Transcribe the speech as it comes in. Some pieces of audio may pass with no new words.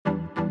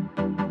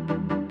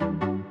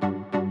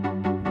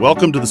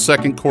Welcome to the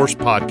Second Course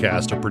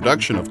Podcast, a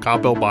production of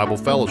Coppell Bible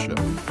Fellowship.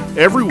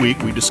 Every week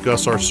we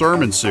discuss our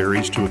sermon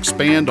series to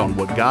expand on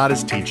what God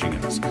is teaching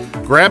us.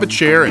 Grab a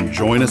chair and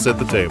join us at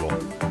the table.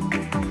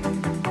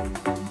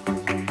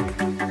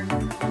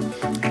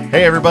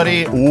 Hey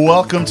everybody,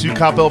 welcome to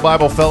Coppell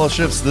Bible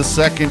Fellowship's The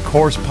Second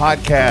Course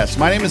Podcast.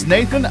 My name is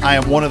Nathan, I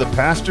am one of the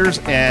pastors,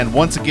 and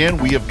once again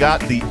we have got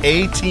the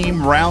A-Team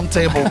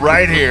Roundtable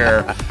right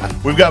here.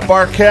 We've got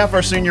Bart Keff,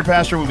 our senior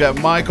pastor, we've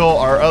got Michael,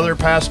 our other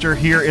pastor,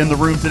 here in the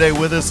room today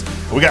with us.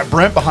 We got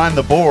Brent behind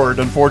the board.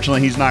 Unfortunately,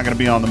 he's not going to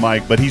be on the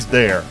mic, but he's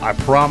there. I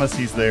promise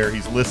he's there,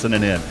 he's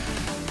listening in.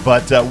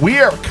 But we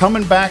are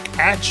coming back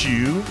at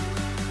you,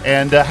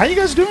 and how you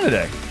guys doing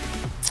today?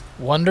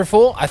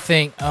 Wonderful. I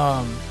think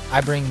I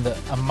bring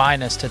a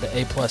minus to the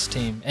A+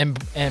 team,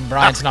 and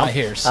Brian's not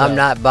here. So. I'm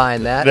not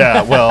buying that.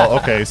 Yeah, well,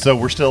 okay, so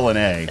we're still an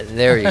A.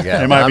 There you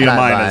go. It might be a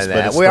minus,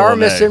 but it's we still are an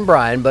missing A.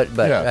 Brian, but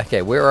Yeah.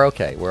 okay, we're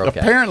okay. We're okay.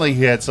 Apparently,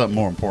 he had something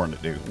more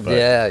important to do. But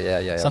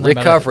Yeah. Something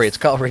Recovery. It's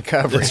called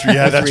recovery. That's right.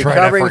 I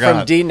Recovering forgot.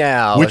 from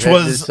D-Now, which That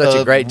was is such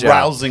a great job.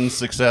 rousing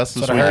success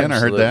this That's what I weekend. heard.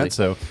 I heard that.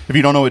 Absolutely. So, if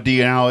you don't know what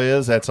D-Now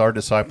is, that's our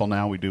Disciple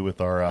Now. We do with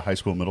our high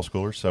school, middle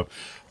schoolers. So,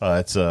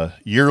 it's a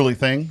yearly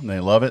thing. They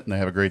love it and they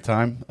have a great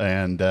time.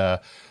 And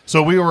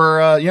so we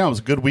were, it was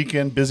a good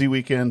weekend, busy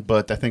weekend.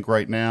 But I think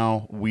right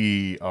now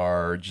we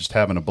are just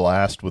having a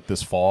blast with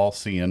this fall,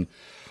 seeing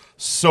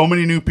so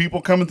many new people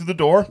coming through the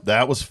door.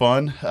 That was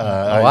fun.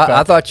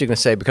 I thought you were going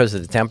to say because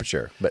of the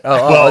temperature, but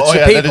that it's the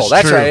is people.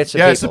 That's true. right. It's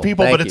the It's the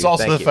people, Thank but it's you,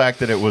 also thank the you. fact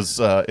that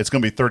it's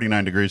going to be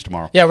 39 degrees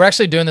tomorrow. Yeah, we're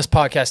actually doing this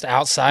podcast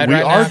outside We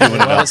right are now. doing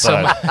it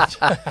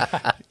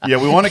outside. Yeah,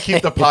 we want to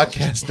keep the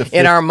podcast to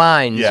In our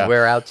minds, Yeah.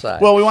 we're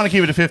outside. Well, we want to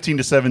keep it to 15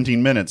 to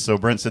 17 minutes. So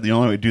Brent said the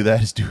only way to do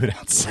that is do it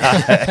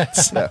outside.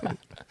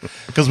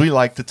 Because we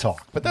like to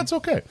talk, but that's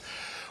okay.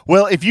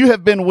 Well, if you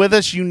have been with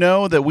us, you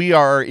know that we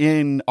are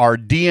in our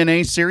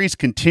DNA series,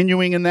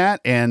 continuing in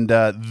that. And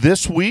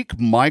this week,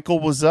 Michael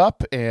was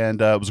up, and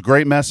it was a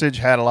great message.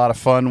 Had a lot of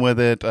fun with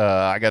it.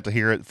 I got to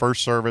hear it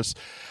first service.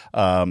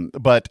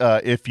 But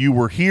if you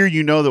were here,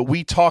 you know that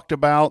we talked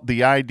about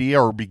the idea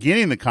or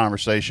beginning the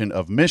conversation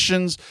of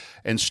missions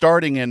and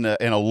starting in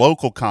a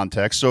local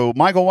context. So,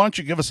 Michael, why don't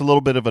you give us a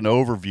little bit of an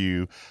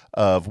overview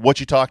of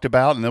what you talked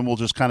about, and then we'll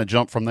just kind of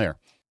jump from there.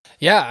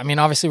 Yeah, I mean,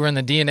 obviously we're in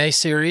the DNA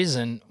series,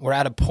 and we're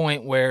at a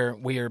point where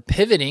we are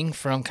pivoting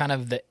from kind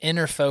of the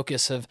inner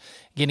focus of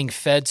getting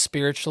fed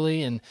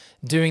spiritually and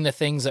doing the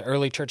things the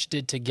early church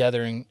did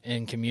together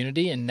in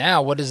community. And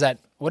now, what does that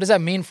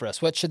mean for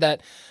us? What should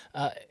that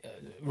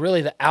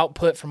really the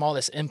output from all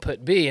this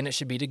input be? And it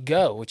should be to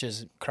go, which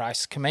is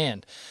Christ's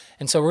command.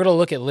 And so we're going to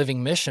look at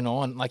living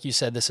missional, and like you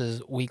said, this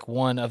is week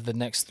 1 of the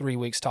next 3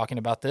 weeks talking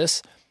about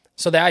this.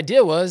 So the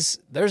idea was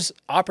there's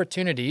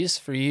opportunities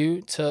for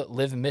you to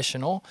live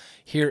missional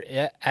here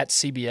at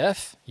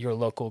CBF, your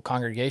local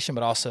congregation,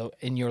 but also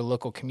in your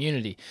local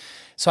community.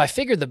 So I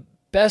figured the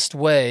best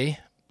way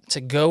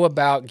to go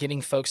about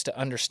getting folks to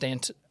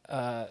understand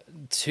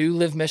to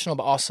live missional,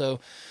 but also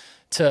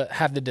to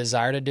have the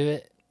desire to do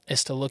it,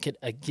 is to look at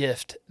a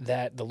gift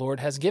that the Lord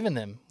has given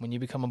them when you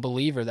become a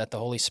believer, that the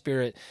Holy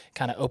Spirit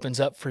kind of opens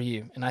up for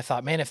you. And I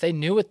thought, man, if they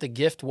knew what the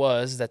gift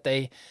was that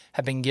they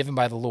have been given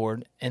by the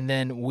Lord, and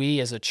then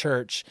we as a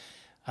church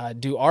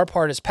do our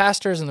part as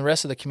pastors and the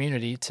rest of the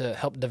community to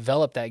help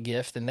develop that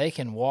gift, then they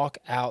can walk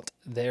out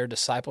their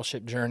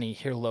discipleship journey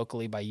here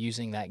locally by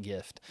using that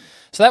gift.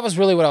 So that was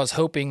really what I was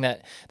hoping,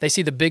 that they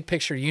see the big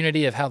picture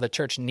unity of how the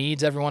church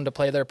needs everyone to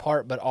play their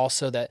part, but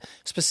also that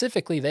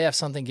specifically they have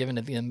something given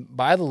to them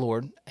by the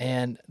Lord,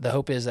 and the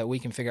hope is that we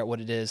can figure out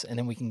what it is, and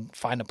then we can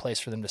find a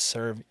place for them to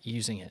serve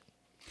using it.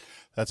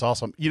 That's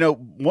awesome. You know,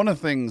 one of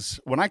the things,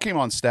 when I came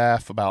on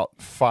staff about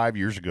 5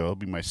 years ago, it'll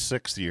be my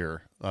 6th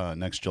year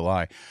next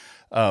July,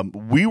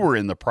 we were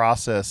in the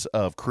process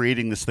of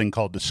creating this thing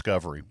called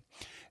Discovery.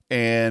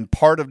 And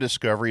part of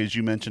Discovery, as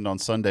you mentioned on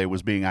Sunday,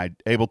 was being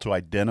able to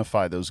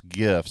identify those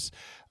gifts,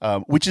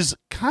 which is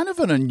kind of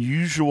an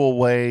unusual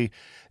way.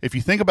 If you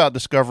think about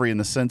Discovery in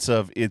the sense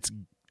of it's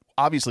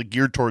obviously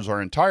geared towards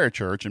our entire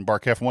church, and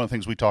Bart Keff, one of the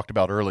things we talked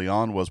about early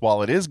on was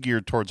while it is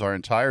geared towards our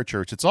entire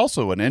church, it's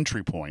also an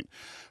entry point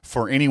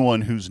for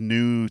anyone who's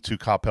new to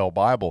Coppell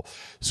Bible.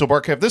 So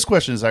Bart Keff, this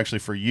question is actually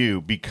for you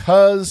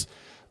because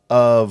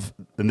of,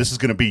 and this is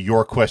going to be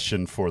your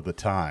question for the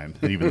time,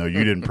 even though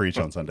you didn't preach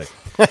on Sunday.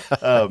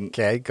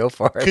 Okay, go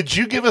for it. Could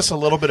you give us a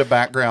little bit of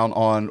background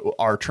on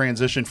our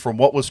transition from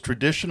what was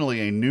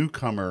traditionally a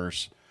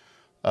newcomer's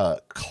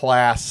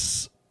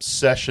class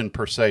session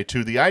per se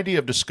to the idea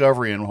of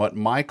discovery and what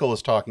Michael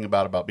is talking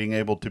about being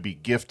able to be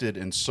gifted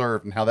and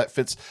served, and how that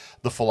fits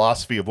the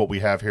philosophy of what we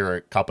have here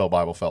at Coppell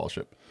Bible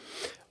Fellowship?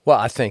 Well,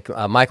 I think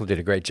Michael did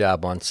a great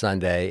job on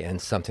Sunday,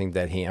 and something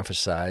that he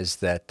emphasized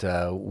that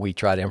we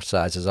try to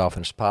emphasize as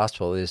often as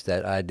possible is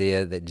that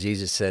idea that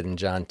Jesus said in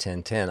John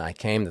 10:10, I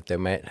came that they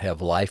might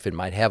have life and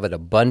might have it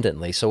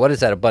abundantly. So what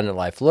does that abundant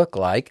life look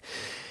like?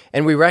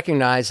 And we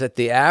recognize that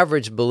the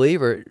average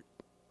believer,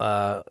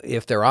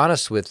 if they're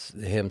honest with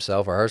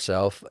himself or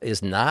herself,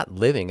 is not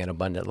living an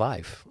abundant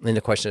life. And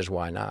the question is,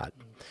 why not?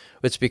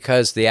 It's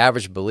because the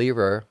average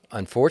believer,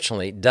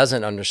 unfortunately,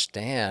 doesn't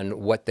understand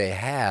what they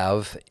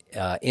have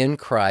in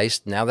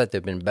Christ now that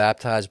they've been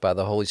baptized by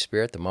the Holy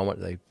Spirit the moment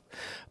they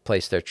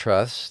place their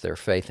trust, their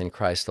faith in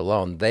Christ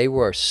alone. They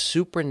were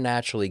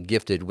supernaturally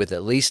gifted with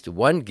at least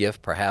one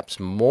gift, perhaps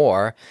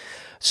more,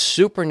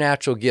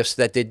 supernatural gifts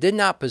that they did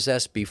not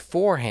possess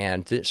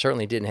beforehand,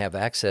 certainly didn't have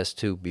access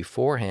to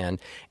beforehand.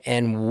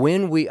 And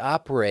when we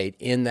operate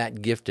in that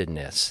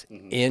giftedness,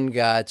 in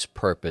God's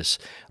purpose,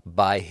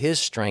 by His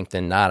strength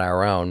and not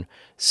our own,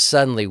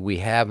 suddenly we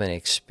have an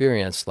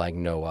experience like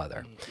no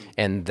other.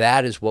 And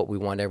that is what we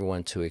want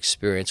everyone to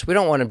experience. We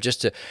don't want them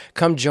just to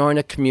come join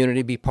a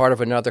community, be part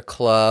of another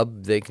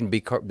club. They can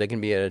be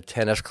at a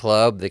tennis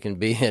club. They can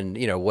be in,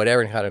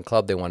 whatever kind of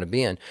club they want to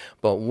be in.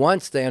 But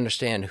once they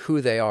understand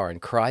who they are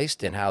in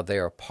Christ and how they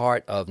are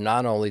part of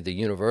not only the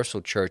universal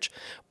church,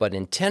 but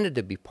intended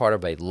to be part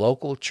of a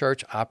local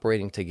church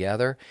operating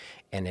together,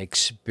 and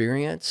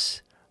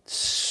experience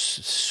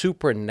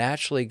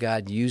supernaturally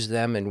God used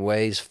them in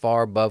ways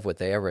far above what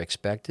they ever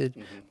expected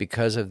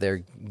because of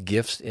their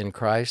gifts in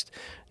Christ.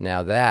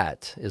 Now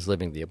that is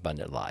living the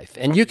abundant life.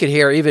 And you could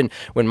hear even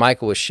when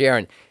Michael was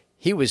sharing,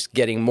 he was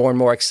getting more and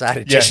more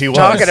excited just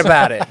talking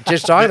about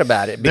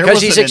it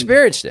because he's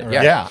experienced it.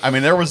 Yeah. I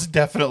mean, there was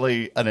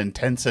definitely an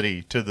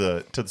intensity to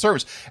the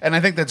service. And I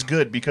think that's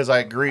good because I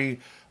agree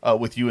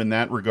with you in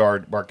that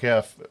regard,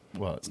 Barkev.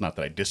 Well, it's not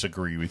that I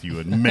disagree with you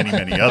in many,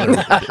 many other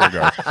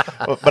regards,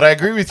 but I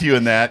agree with you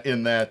in that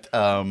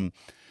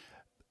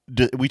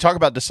we talk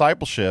about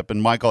discipleship,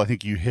 and Michael, I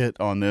think you hit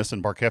on this,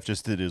 and Barkev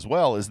just did as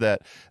well, is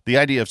that the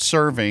idea of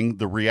serving,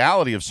 the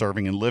reality of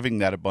serving and living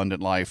that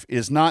abundant life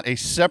is not a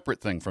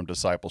separate thing from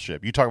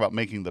discipleship. You talk about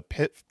making the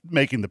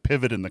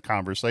pivot in the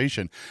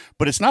conversation,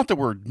 but it's not that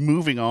we're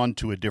moving on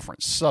to a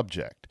different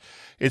subject.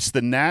 It's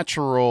the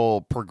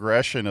natural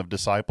progression of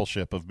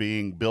discipleship, of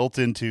being built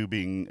into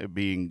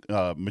being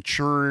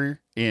mature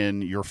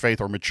in your faith,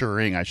 or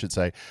maturing, I should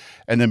say,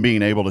 and then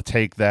being able to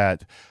take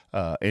that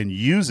and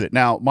use it.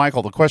 Now,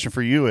 Michael, the question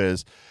for you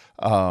is,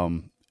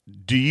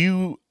 do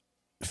you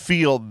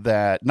feel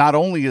that not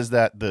only is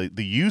that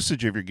the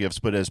usage of your gifts,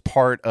 but as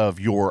part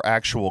of your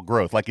actual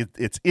growth, like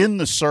it's in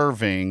the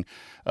serving?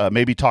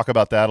 Maybe talk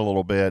about that a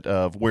little bit,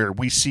 of where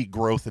we see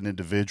growth in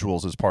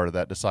individuals as part of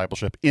that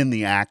discipleship in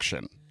the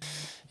action.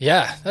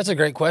 Yeah, that's a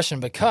great question,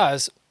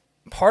 because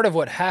part of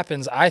what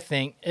happens, I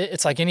think,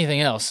 it's like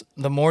anything else.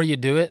 The more you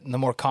do it, the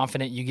more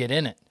confident you get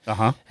in it.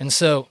 Uh-huh. And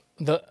so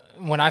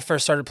when I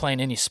first started playing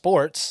any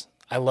sports,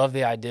 I loved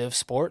the idea of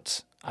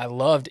sports. I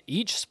loved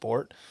each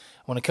sport.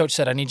 When a coach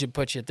said, I need you to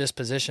put you at this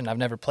position I've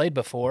never played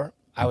before,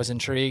 I was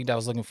intrigued. I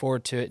was looking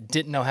forward to it.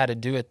 Didn't know how to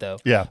do it, though.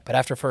 Yeah. But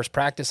after first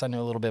practice, I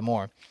knew a little bit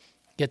more.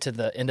 Get to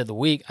the end of the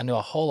week, I knew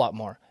a whole lot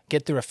more.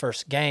 Get through a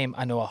first game,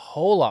 I know a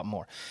whole lot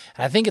more.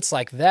 And I think it's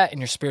like that in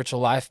your spiritual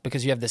life,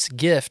 because you have this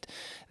gift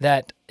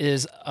that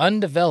is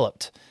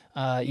undeveloped.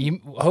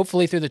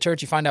 Hopefully through the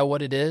church you find out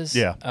what it is.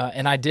 Yeah.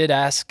 And I did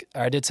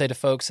say to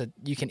folks that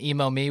you can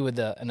email me with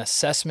an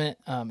assessment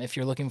if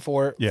you're looking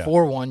for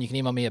one. You can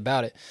email me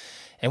about it.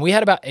 And we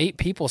had about 8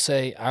 people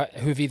say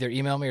who've either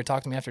emailed me or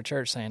talked to me after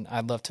church saying,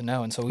 I'd love to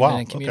know. And so we've been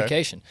in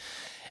communication. Okay.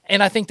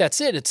 And I think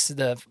that's it. It's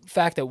the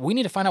fact that we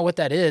need to find out what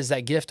that is,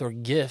 that gift or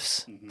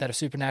gifts that have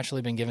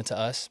supernaturally been given to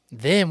us.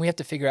 Then we have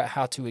to figure out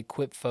how to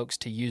equip folks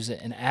to use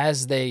it. And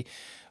as they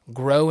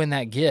grow in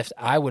that gift,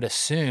 I would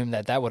assume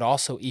that would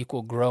also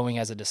equal growing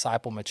as a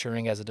disciple,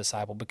 maturing as a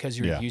disciple, because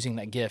you're using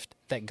that gift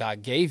that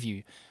God gave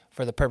you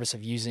for the purpose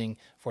of using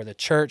for the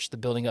church, the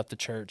building up the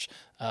church,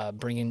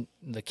 bringing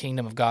the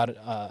kingdom of God,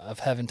 of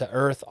heaven to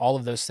earth, all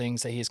of those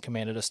things that He has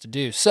commanded us to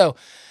do. So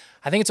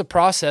I think it's a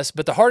process,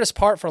 but the hardest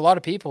part for a lot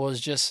of people is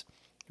just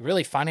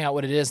really finding out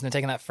what it is and then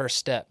taking that first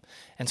step.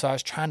 And so I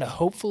was trying to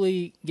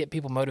hopefully get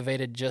people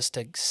motivated just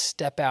to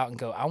step out and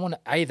go,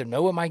 I either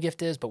know what my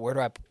gift is, but where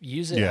do I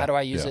use it? How do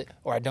I use it?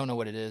 Or I don't know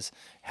what it is.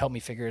 Help me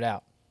figure it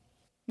out.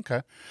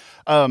 Okay.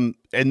 And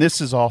this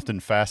has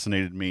often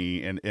fascinated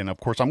me. And of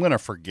course, I'm going to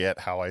forget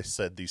how I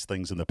said these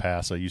things in the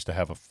past. I used to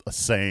have a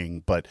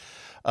saying, but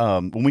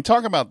when we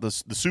talk about the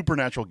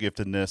supernatural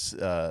giftedness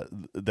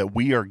that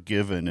we are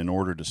given in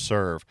order to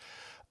serve,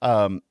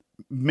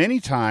 many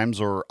times,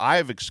 or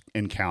I've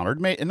encountered,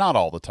 not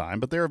all the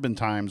time, but there have been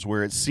times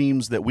where it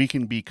seems that we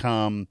can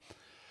become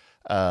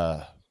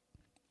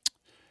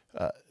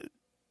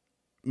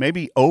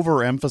maybe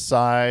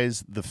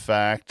overemphasize the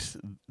fact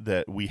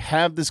that we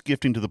have this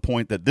gifting to the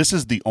point that this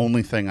is the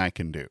only thing I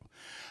can do.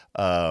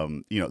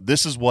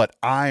 This is what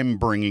I'm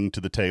bringing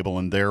to the table,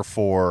 and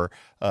therefore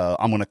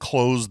I'm going to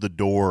close the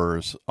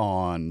doors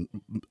on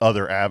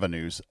other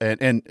avenues.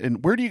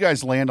 And where do you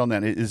guys land on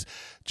that? It is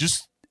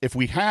just, if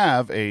we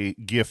have a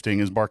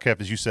gifting, as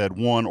Barkev, as you said,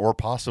 one or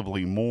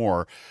possibly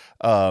more,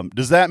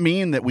 does that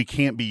mean that we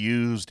can't be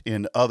used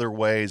in other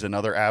ways and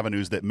other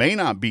avenues that may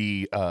not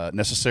be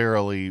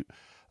necessarily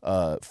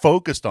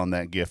focused on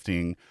that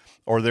gifting?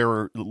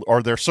 Or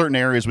are there certain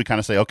areas we kind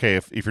of say, okay,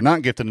 if you're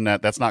not gifted in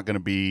that, that's not going to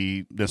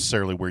be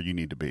necessarily where you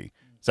need to be?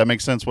 Does that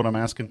make sense what I'm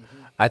asking?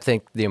 I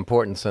think the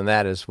importance on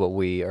that is what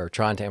we are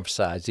trying to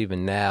emphasize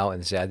even now,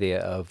 and it's the idea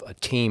of a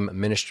team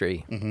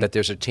ministry, that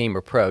there's a team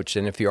approach.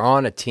 And if you're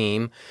on a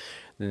team,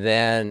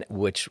 then,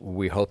 which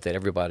we hope that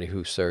everybody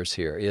who serves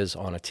here is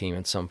on a team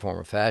in some form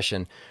or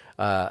fashion,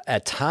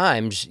 at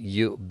times,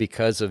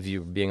 because of you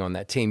being on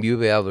that team,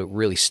 you'll be able to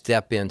really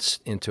step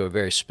into a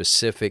very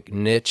specific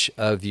niche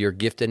of your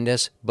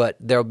giftedness. But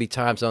there'll be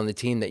times on the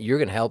team that you're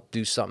going to help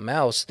do something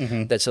else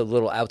that's a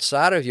little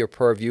outside of your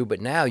purview,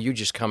 but now you're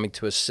just coming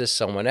to assist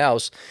someone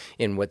else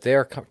in what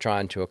they're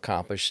trying to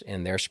accomplish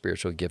in their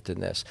spiritual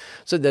giftedness.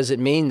 So does it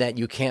mean that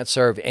you can't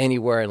serve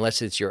anywhere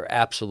unless it's your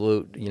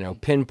absolute,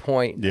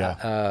 pinpoint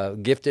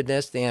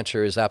giftedness? The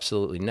answer is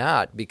absolutely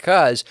not,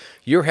 because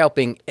you're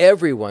helping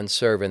everyone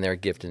serve in their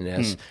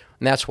giftedness.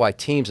 And that's why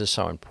teams are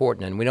so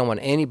important. And we don't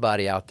want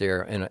anybody out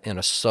there in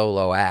a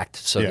solo act,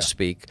 so to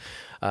speak,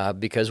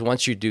 because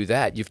once you do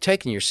that, you've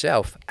taken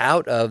yourself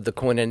out of the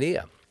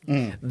koinonia,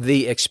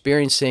 the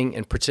experiencing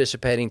and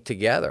participating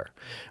together,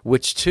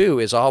 which too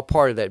is all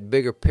part of that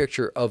bigger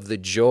picture of the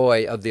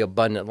joy of the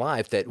abundant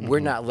life, that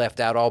we're not left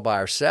out all by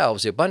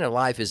ourselves. The abundant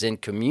life is in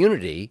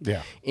community,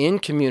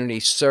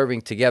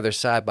 serving together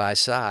side by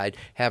side,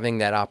 having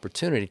that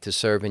opportunity to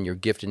serve in your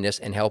giftedness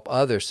and help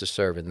others to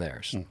serve in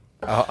theirs.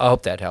 I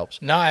hope that helps.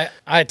 No,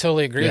 I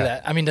totally agree with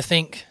that. I mean, to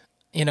think,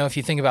 if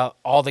you think about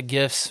all the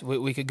gifts,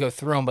 we could go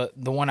through them, but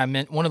one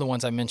of the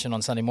ones I mentioned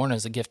on Sunday morning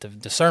is the gift of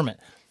discernment.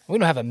 We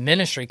don't have a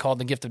ministry called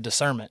the gift of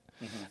discernment.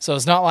 So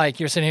it's not like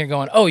you're sitting here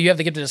going, oh, you have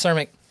the gift of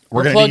discernment.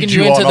 We're going to need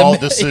you on all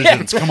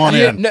decisions. Come on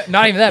in. No,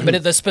 not even that,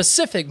 but the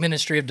specific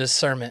ministry of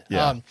discernment.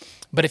 Yeah.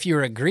 But if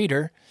you're a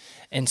greeter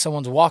and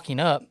someone's walking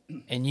up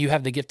and you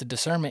have the gift of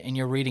discernment and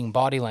you're reading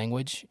body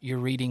language, you're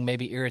reading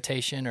maybe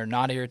irritation or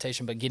not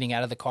irritation, but getting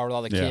out of the car with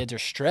all the kids or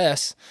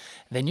stress,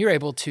 then you're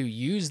able to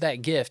use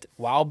that gift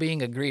while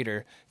being a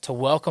greeter to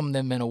welcome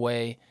them in a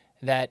way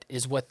that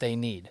is what they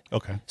need.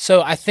 Okay.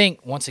 So I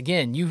think, once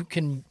again, you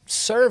can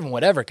serve in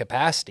whatever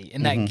capacity,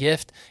 and that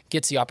gift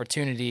gets the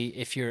opportunity,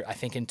 if you're, I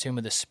think, in tune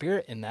with the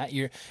Spirit in that,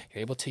 you're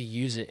able to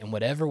use it in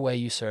whatever way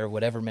you serve,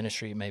 whatever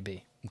ministry it may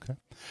be. Okay.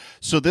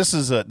 So this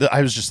is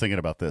I was just thinking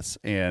about this,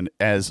 and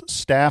as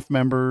staff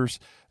members,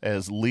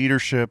 as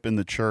leadership in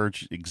the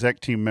church, exec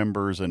team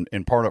members, and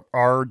part of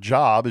our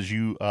job, as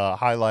you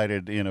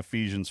highlighted in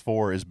Ephesians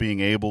 4, is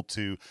being able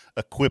to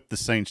equip the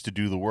saints to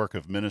do the work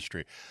of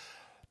ministry.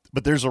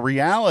 But there's a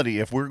reality,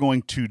 if we're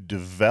going to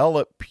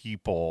develop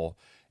people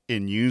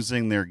in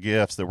using their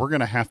gifts, that we're going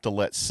to have to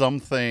let some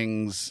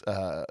things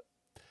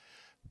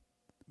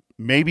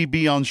maybe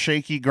be on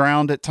shaky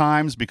ground at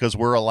times, because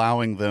we're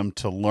allowing them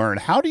to learn.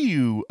 How do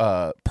you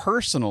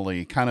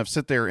personally kind of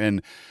sit there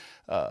and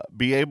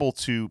be able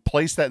to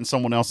place that in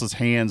someone else's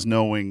hands,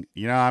 knowing,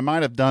 I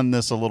might have done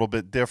this a little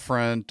bit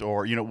different,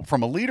 or,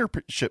 from a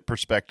leadership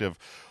perspective,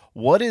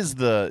 what is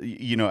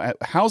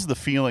how's the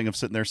feeling of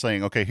sitting there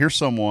saying, okay, here's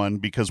someone,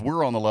 because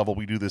we're on the level,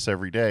 we do this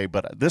every day,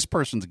 but this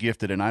person's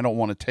gifted and I don't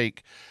want to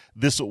take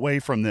this away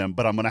from them,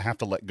 but I'm going to have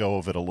to let go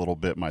of it a little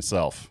bit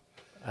myself?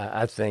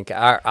 I think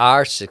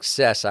our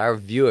success, our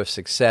view of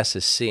success,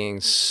 is seeing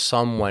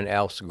someone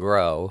else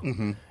grow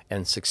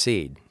and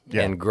succeed.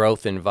 Yeah. And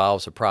growth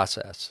involves a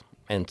process.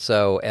 And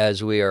so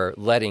as we are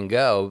letting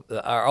go,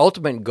 our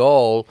ultimate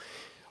goal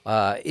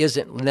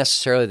isn't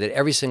necessarily that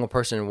every single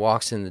person who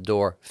walks in the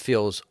door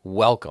feels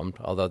welcomed,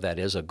 although that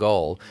is a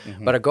goal.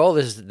 But a goal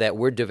is that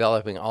we're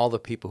developing all the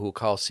people who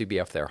call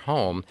CBF their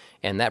home,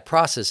 and that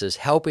process is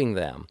helping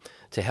them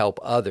to help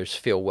others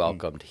feel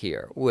welcomed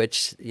here,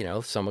 which,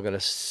 some are going to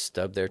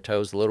stub their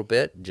toes a little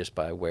bit, just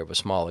by way of a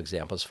small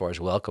example as far as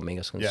welcoming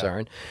is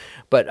concerned.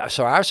 Yeah. But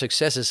so our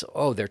success is,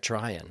 they're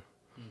trying.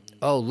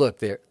 Oh, look,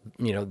 they're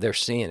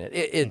seeing it.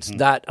 It's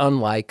not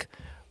unlike,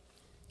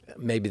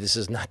 maybe this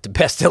is not the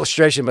best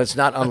illustration, but it's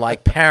not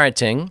unlike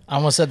parenting. I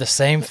almost said the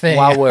same thing.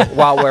 While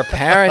we're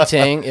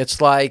parenting,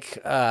 it's like,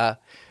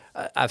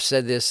 I've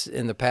said this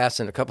in the past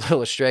in a couple of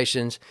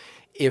illustrations.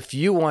 If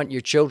you want your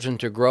children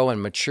to grow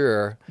and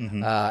mature,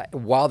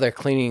 while they're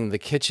cleaning the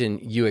kitchen,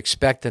 you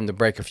expect them to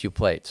break a few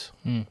plates.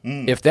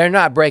 If they're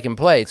not breaking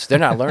plates, they're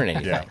not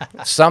learning.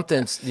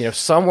 Something's,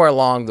 somewhere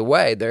along the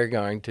way, they're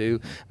going to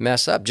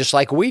mess up, just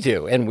like we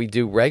do, and we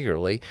do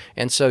regularly.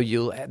 And so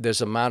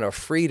there's an amount of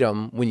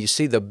freedom when you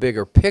see the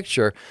bigger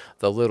picture.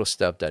 The little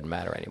stuff doesn't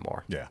matter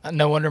anymore. Yeah.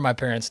 No wonder my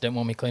parents didn't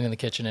want me cleaning the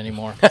kitchen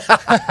anymore.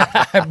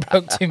 I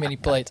broke too many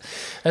plates.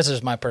 That's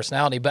just my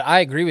personality. But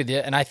I agree with you,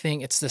 and I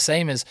think it's the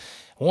same as,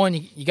 one,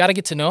 you got to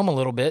get to know them a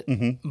little bit,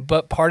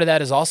 but part of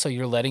that is also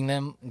you're letting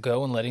them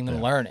go and letting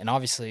them learn. And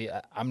obviously,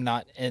 I'm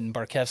not in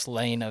Barkeff's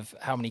lane of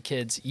how many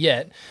kids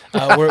yet. We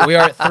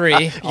are at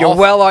 3. You're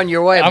well on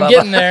your way, I'm Bubba.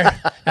 getting there,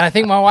 and I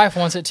think my wife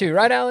wants it too,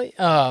 right, Allie?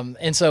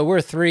 And so we're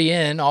 3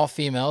 in, all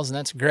females, and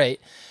that's great.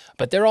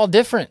 But they're all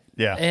different.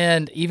 Yeah.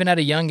 And even at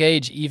a young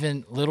age,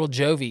 even little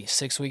Jovi,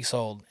 6 weeks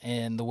old,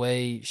 and the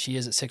way she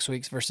is at 6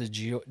 weeks versus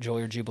Joy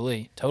or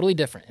Jubilee, totally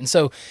different. And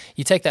so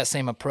you take that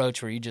same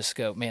approach where you just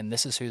go, man,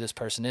 this is who this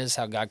person is,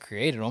 how God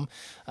created them.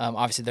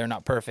 Obviously, they're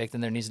not perfect,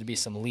 and there needs to be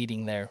some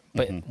leading there.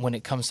 But when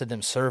it comes to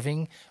them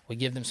serving, we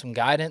give them some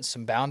guidance,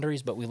 some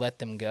boundaries, but we let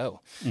them go.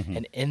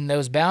 And in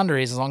those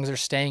boundaries, as long as they're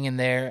staying in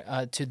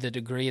there to the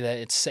degree that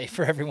it's safe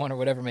for everyone or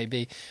whatever it may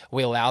be,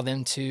 we allow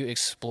them to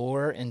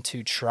explore and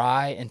to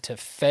try and to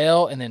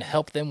fail, and then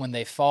help them when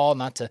they fall,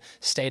 not to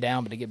stay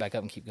down, but to get back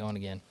up and keep going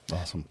again.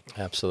 Awesome.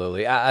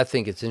 Absolutely. I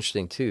think it's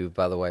interesting, too,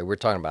 by the way, we're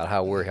talking about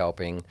how we're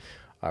helping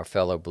our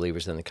fellow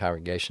believers in the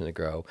congregation to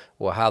grow.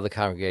 Well, how the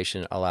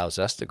congregation allows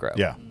us to grow.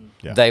 Yeah.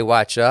 Yeah. They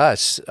watch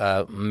us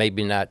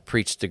maybe not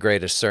preach the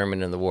greatest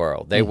sermon in the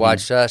world. They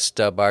watch us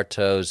stub our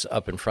toes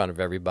up in front of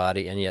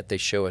everybody, and yet they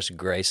show us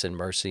grace and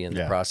mercy in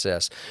the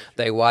process.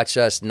 They watch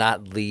us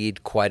not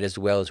lead quite as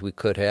well as we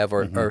could have,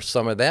 or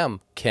some of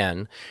them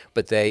can,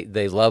 but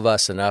they love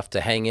us enough to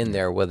hang in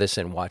there with us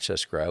and watch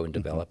us grow and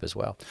develop as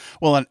well.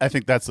 Well, and I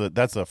think that's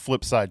a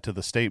flip side to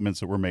the statements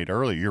that were made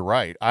earlier. You're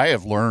right. I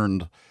have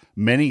learned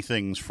many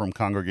things from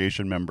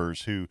congregation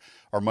members who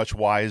are much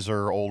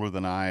wiser, older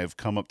than I, have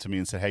come up to me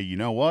and said, hey, you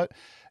know what?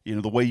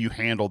 The way you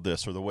handled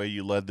this or the way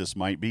you led this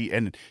might be.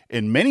 And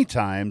many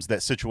times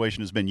that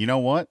situation has been, you know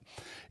what?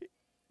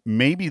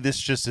 Maybe this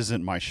just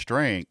isn't my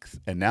strength.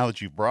 And now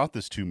that you've brought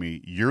this to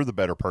me, you're the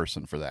better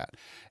person for that.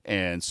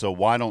 And so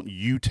why don't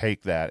you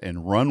take that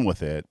and run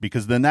with it?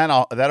 Because then that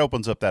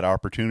opens up that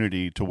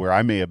opportunity to where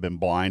I may have been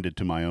blinded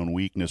to my own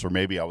weakness, or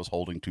maybe I was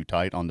holding too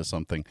tight onto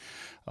something,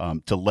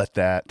 to let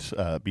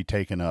that be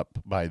taken up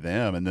by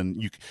them. And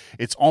then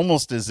it's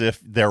almost as if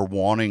they're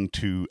wanting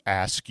to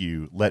ask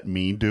you, let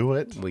me do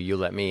it. Will you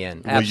let me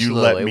in?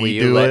 Absolutely. Will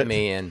you let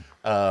me in?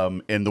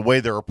 And the way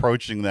they're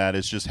approaching that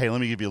is just, hey,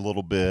 let me give you a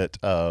little bit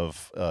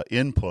of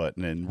input.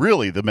 And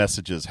really the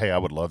message is, hey, I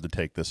would love to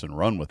take this and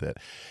run with it.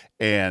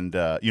 And,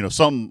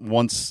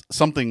 someone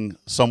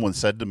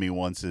said to me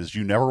once is,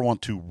 you never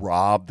want to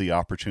rob the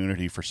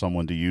opportunity for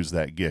someone to use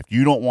that gift.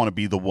 You don't want to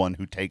be the one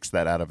who takes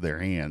that out of their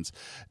hands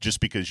just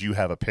because you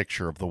have a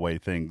picture of the way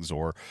things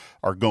are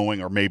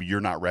going, or maybe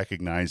you're not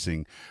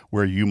recognizing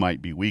where you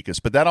might be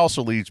weakest. But that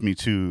also leads me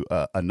to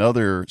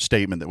another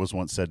statement that was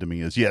once said to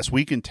me is, yes,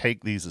 we can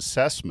take these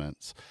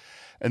assessments,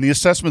 and the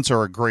assessments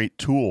are a great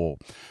tool.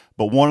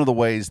 But one of the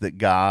ways that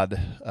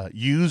God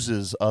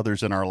uses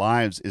others in our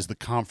lives is the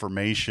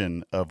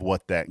confirmation of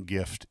what that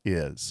gift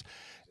is,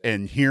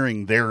 and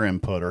hearing their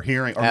input, or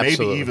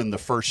maybe even the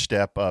first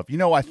step of,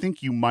 I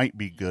think you might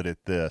be good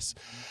at this.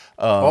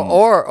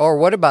 Or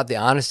what about the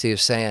honesty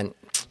of saying,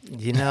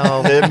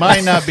 it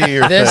might not be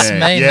your this thing.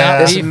 May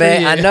not be for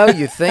you. I know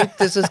you think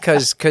this is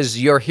because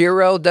your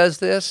hero does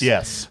this.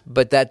 Yes.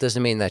 But that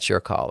doesn't mean that's your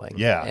calling.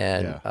 Yeah.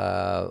 And,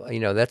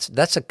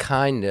 that's a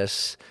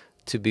kindness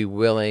to be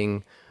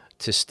willing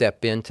to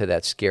step into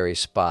that scary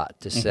spot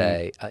to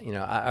say,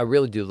 I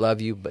really do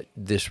love you, but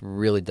this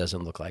really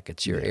doesn't look like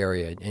it's your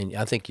area. And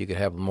I think you could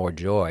have more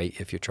joy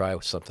if you try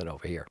something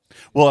over here.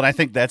 Well, and I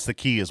think that's the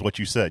key is what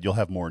you said. You'll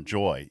have more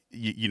joy.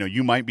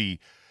 You might be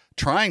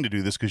trying to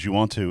do this because you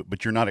want to,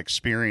 but you're not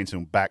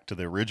experiencing, back to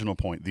the original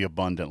point, the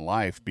abundant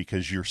life,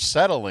 because you're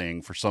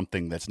settling for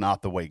something that's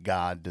not the way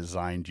God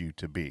designed you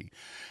to be.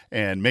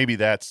 And maybe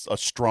that's a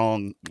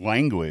strong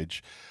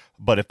language.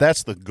 But if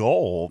that's the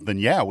goal, then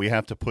we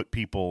have to put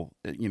people,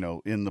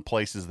 in the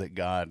places that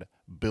God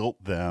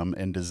built them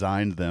and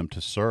designed them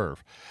to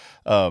serve.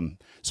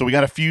 So we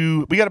got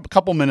a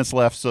couple minutes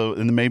left. So,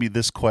 and then maybe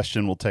this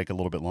question will take a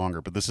little bit longer,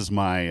 but this is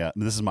my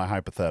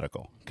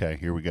hypothetical. Okay,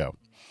 here we go.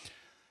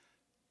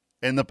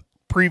 In the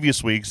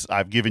previous weeks,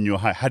 I've given you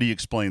how do you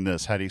explain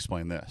this? How do you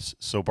explain this?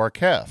 So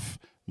Barkev,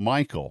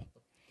 Michael,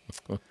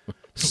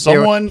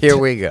 someone. Here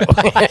we go.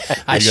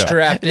 I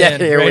strapped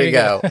in. Here we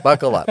go.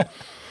 Buckle up.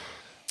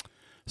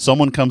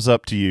 Someone comes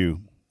up to you,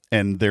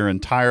 and their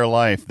entire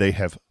life they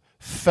have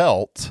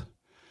felt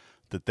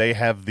that they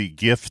have the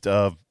gift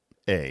of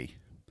A.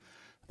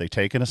 They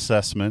take an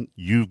assessment.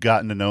 You've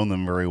gotten to know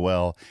them very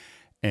well,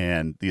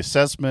 and the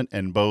assessment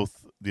and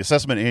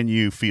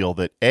you feel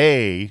that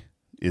A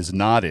is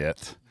not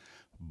it,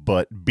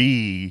 but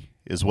B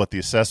is what the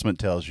assessment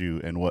tells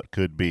you and what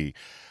could be.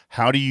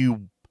 How do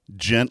you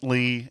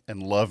gently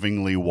and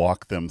lovingly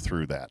walk them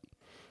through that?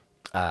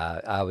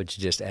 I would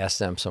just ask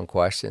them some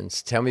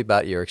questions. Tell me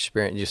about your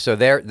experience. So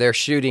they're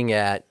shooting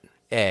at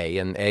A,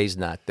 and A's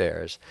not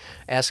theirs.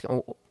 Ask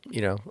them,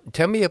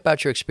 tell me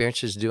about your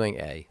experiences doing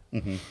A,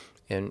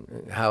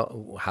 and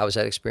how has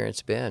that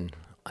experience been?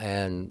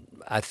 And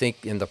I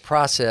think in the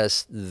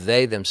process,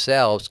 they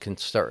themselves can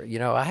start.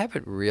 I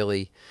haven't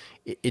really.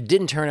 It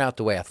didn't turn out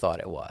the way I thought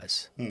it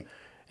was.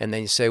 And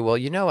then you say, well,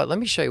 you know what, let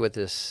me show you what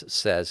this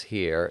says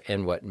here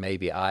and what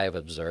maybe I have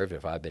observed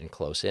if I've been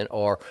close in.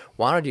 Or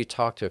why don't you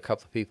talk to a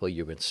couple of people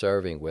you've been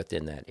serving with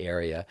in that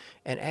area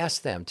and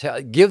ask them,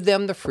 give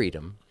them the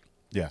freedom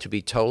to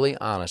be totally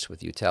honest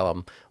with you. Tell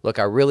them, look,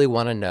 I really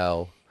want to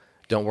know,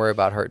 Don't worry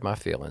about hurting my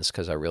feelings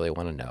because I really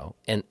want to know.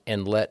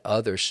 And let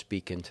others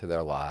speak into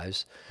their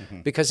lives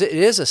because it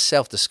is a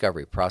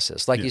self-discovery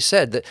process. Like you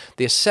said,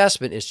 the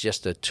assessment is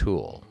just a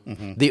tool.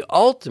 The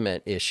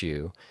ultimate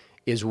issue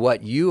is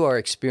what you are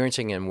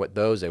experiencing and what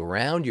those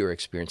around you are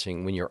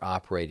experiencing when you're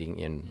operating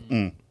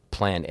in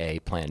plan A,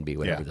 plan B,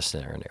 whatever the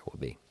scenario will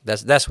be.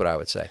 That's what I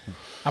would say.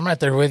 I'm right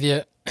there with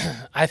you.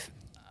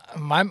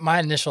 My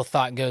initial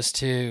thought goes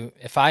to,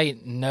 if I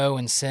know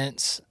and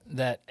sense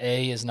that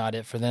A is not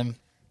it for them,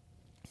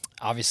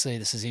 obviously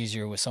this is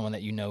easier with someone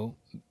that you know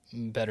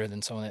better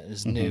than someone that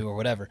is new or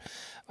whatever.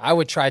 I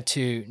would try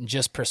to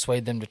just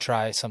persuade them to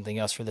try something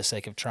else for the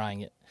sake of trying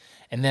it.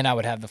 And then I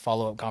would have the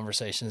follow-up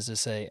conversations to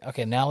say,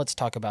 okay, now let's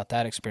talk about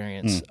that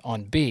experience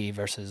on B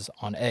versus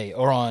on A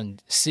or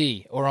on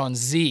C or on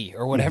Z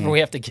or whatever we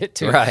have to get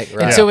to. Right.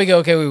 Until we go,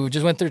 okay, we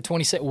just went through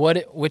 26.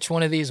 Which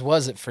one of these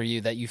was it for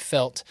you that you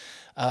felt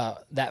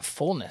that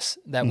fullness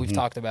that we've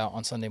talked about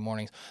on Sunday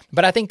mornings?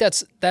 But I think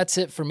that's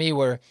it for me,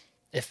 where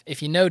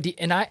if you know,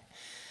 and I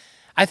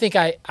think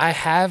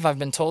I've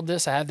been told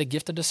this, I have the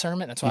gift of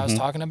discernment. That's why I was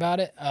talking about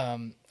it.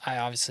 I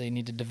obviously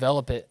need to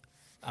develop it.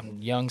 I'm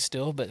young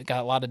still, but got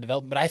a lot of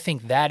development. But I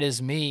think that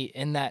is me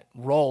in that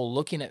role,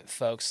 looking at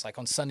folks like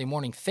on Sunday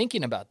morning,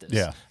 thinking about this.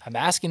 Yeah. I'm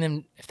asking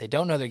them, if they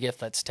don't know their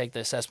gift, let's take the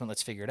assessment,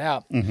 let's figure it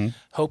out,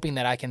 hoping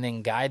that I can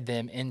then guide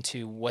them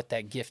into what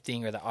that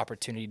gifting or the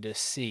opportunity to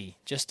see,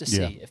 just to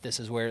see if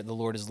this is where the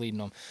Lord is leading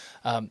them.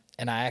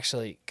 And I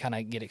actually kind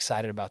of get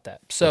excited about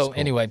that. So cool.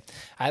 Anyway,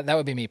 that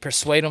would be me.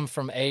 Persuade them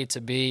from A to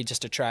B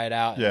just to try it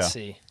out and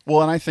see.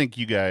 Well, and I think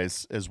you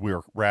guys, as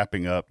we're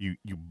wrapping up, you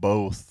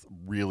both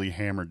really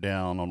hammered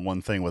down on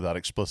one thing without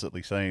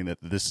explicitly saying that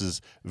this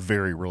is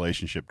very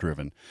relationship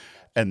driven.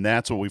 And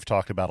that's what we've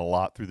talked about a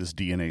lot through this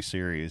DNA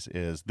series,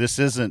 is this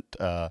isn't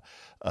a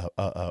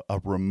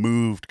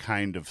removed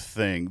kind of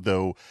thing,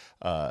 though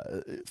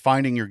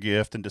finding your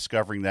gift and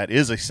discovering that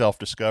is a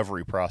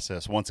self-discovery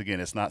process. Once again,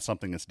 it's not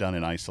something that's done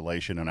in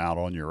isolation and out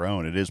on your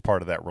own. It is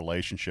part of that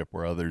relationship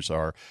where others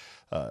are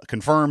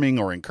confirming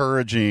or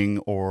encouraging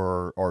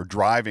or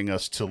driving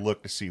us to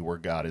look to see where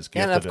God is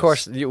gifted us. And of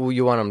course,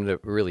 you want them to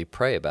really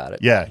pray about it.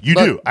 Yeah, you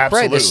do. Absolutely.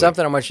 Pray. There's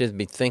something I want you to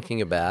be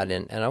thinking about,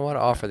 and I want to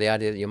offer the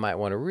idea that you might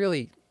want to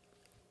really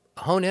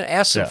hone in,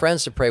 ask some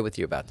friends to pray with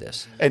you about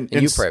this, and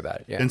you pray about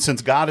it. Yeah. And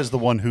since God is the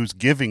one who's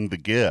giving the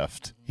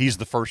gift, He's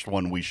the first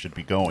one we should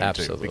be going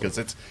to, because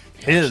it's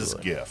His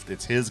gift.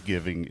 It's His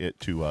giving it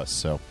to us.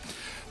 So,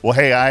 well,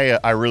 hey,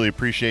 I really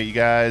appreciate you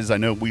guys. I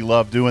know we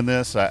love doing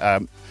this. I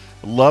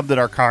love that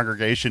our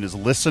congregation is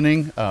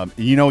listening.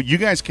 You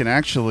guys can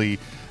actually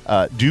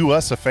do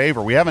us a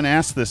favor. We haven't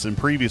asked this in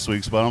previous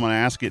weeks, but I'm going to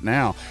ask it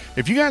now.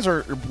 If you guys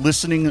are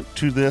listening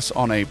to this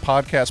on a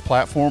podcast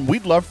platform,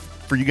 we'd love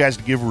for you guys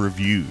to give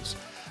reviews.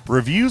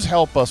 Reviews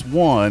help us,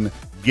 one,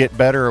 get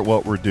better at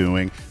what we're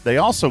doing. They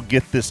also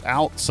get this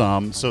out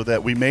some so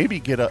that we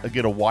maybe get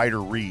a wider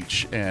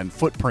reach and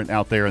footprint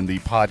out there in the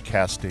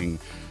podcasting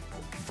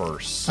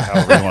verse,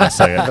 however you want to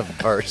say it. The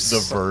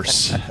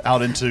verse.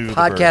 Out into the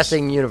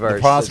podcasting universe.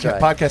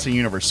 Podcasting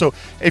universe. So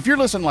if you're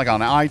listening like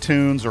on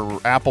iTunes or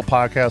Apple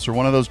Podcasts or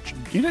one of those,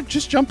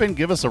 just jump in,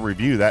 give us a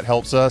review. That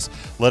helps us.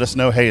 Let us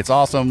know, hey, it's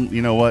awesome.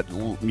 You know what?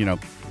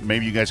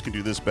 Maybe you guys can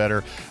do this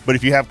better. But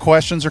if you have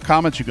questions or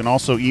comments, you can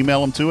also email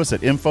them to us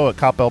at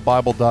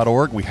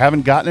info@coppellbible.org. We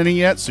haven't gotten any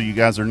yet, so you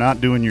guys are not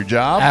doing your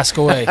job. Ask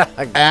away.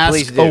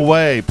 Ask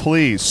away,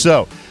 please.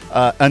 So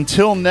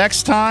until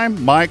next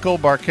time, Michael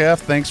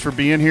Barketh, thanks for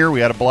being here. We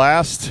had a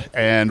blast,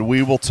 and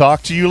we will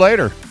talk to you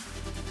later.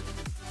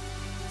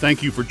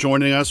 Thank you for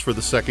joining us for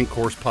the Second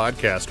Course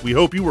podcast. We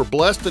hope you were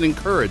blessed and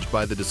encouraged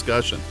by the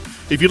discussion.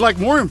 If you'd like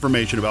more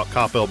information about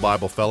Coppell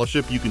Bible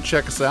Fellowship, you can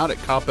check us out at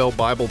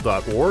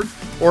coppellbible.org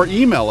or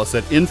email us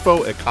at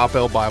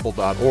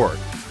info@coppellbible.org.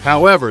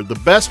 However, the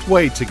best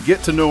way to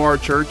get to know our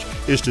church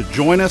is to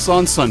join us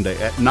on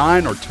Sunday at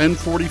 9 or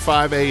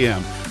 10:45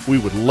 a.m. We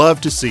would love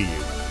to see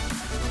you.